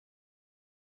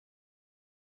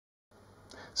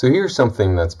So here's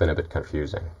something that's been a bit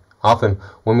confusing. Often,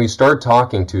 when we start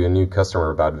talking to a new customer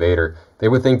about VAIDR, they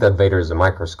would think that VAIDR is a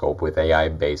microscope with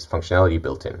AI-based functionality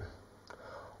built in.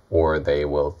 Or they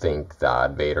will think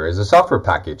that VAIDR is a software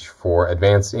package for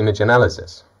advanced image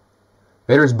analysis.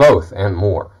 VAIDR is both and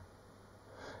more.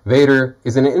 VAIDR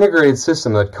is an integrated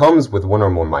system that comes with one or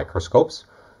more microscopes,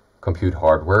 compute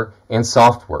hardware, and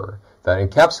software that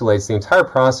encapsulates the entire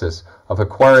process of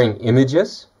acquiring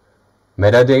images,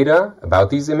 metadata about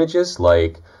these images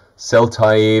like cell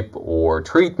type or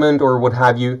treatment or what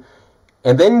have you,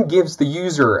 and then gives the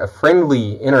user a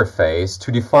friendly interface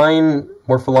to define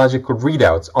morphological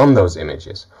readouts on those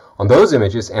images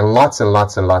and lots and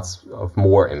lots and lots of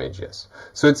more images.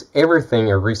 So it's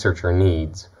everything a researcher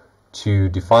needs to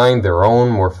define their own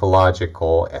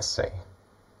morphological essay.